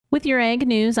With your ag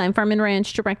news, I'm Farm and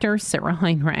Ranch Director Sarah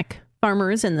Heinrich.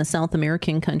 Farmers in the South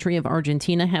American country of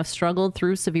Argentina have struggled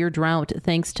through severe drought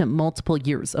thanks to multiple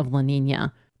years of La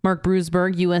Nina. Mark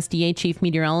Brusberg, USDA chief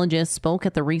meteorologist, spoke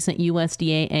at the recent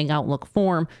USDA Ag Outlook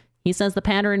Forum. He says the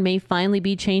pattern may finally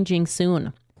be changing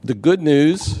soon. The good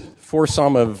news for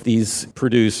some of these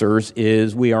producers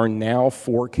is we are now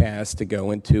forecast to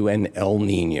go into an El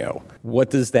Nino.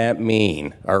 What does that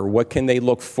mean? Or what can they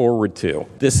look forward to?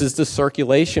 This is the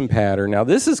circulation pattern. Now,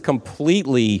 this is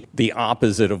completely the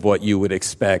opposite of what you would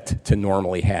expect to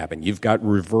normally happen. You've got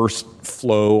reverse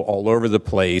flow all over the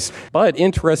place. But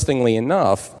interestingly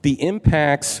enough, the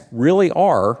impacts really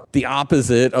are the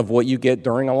opposite of what you get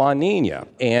during a La Nina.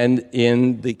 And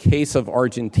in the case of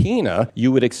Argentina,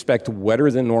 you would expect wetter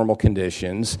than normal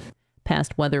conditions.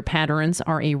 Past weather patterns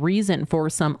are a reason for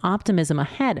some optimism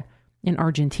ahead in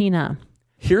Argentina.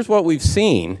 Here's what we've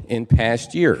seen in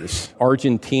past years.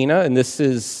 Argentina, and this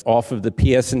is off of the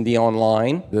PS&D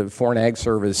Online, the Foreign Ag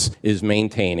Service is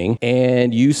maintaining,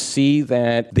 and you see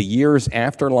that the years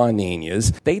after La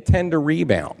Ninas, they tend to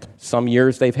rebound. Some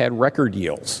years they've had record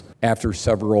yields after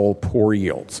several poor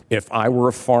yields. If I were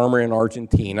a farmer in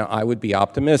Argentina, I would be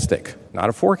optimistic, not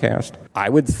a forecast. I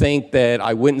would think that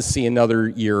I wouldn't see another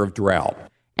year of drought.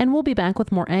 And we'll be back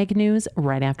with more ag news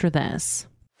right after this.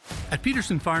 At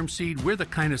Peterson Farm Seed, we're the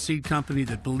kind of seed company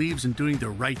that believes in doing the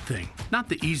right thing, not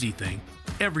the easy thing,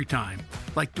 every time.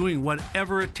 Like doing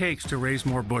whatever it takes to raise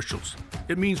more bushels.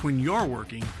 It means when you're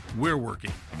working, we're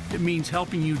working. It means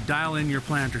helping you dial in your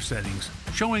planter settings,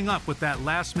 showing up with that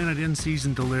last-minute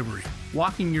in-season delivery,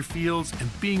 walking your fields,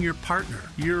 and being your partner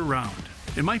year-round.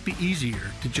 It might be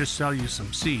easier to just sell you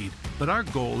some seed, but our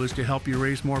goal is to help you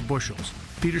raise more bushels.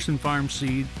 Peterson Farm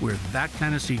Seed, we're that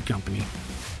kind of seed company.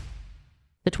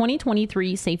 The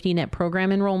 2023 Safety Net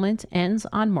program enrollment ends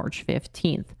on March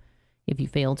 15th. If you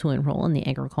fail to enroll in the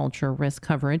agriculture risk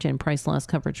coverage and price loss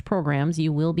coverage programs,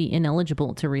 you will be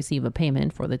ineligible to receive a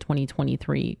payment for the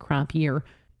 2023 crop year,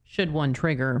 should one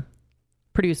trigger.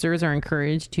 Producers are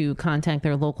encouraged to contact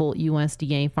their local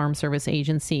USDA Farm Service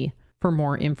agency for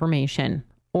more information,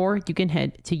 or you can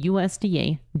head to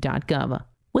usda.gov.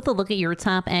 With a look at your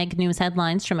top ag news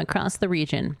headlines from across the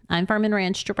region, I'm Farm and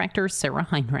Ranch Director Sarah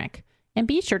Heinrich. And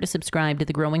be sure to subscribe to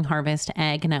the Growing Harvest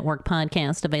Ag Network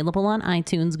podcast, available on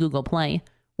iTunes, Google Play,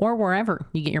 or wherever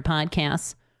you get your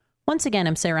podcasts. Once again,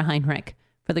 I'm Sarah Heinrich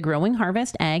for the Growing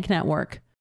Harvest Ag Network.